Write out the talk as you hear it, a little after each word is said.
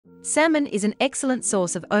Salmon is an excellent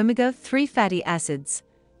source of omega-3 fatty acids,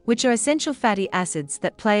 which are essential fatty acids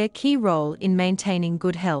that play a key role in maintaining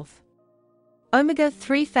good health.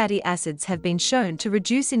 Omega-3 fatty acids have been shown to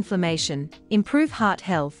reduce inflammation, improve heart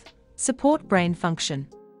health, support brain function,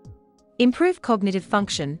 improve cognitive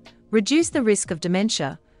function, reduce the risk of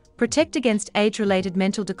dementia, protect against age-related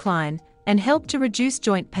mental decline, and help to reduce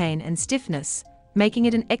joint pain and stiffness, making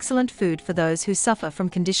it an excellent food for those who suffer from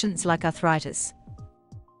conditions like arthritis.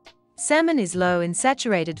 Salmon is low in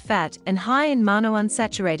saturated fat and high in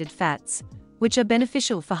monounsaturated fats, which are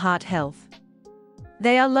beneficial for heart health.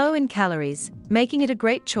 They are low in calories, making it a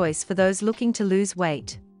great choice for those looking to lose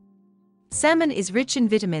weight. Salmon is rich in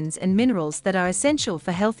vitamins and minerals that are essential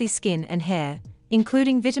for healthy skin and hair,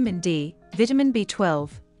 including vitamin D, vitamin B12,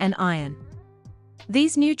 and iron.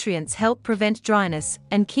 These nutrients help prevent dryness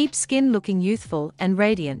and keep skin looking youthful and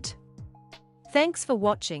radiant. Thanks for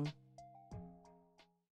watching.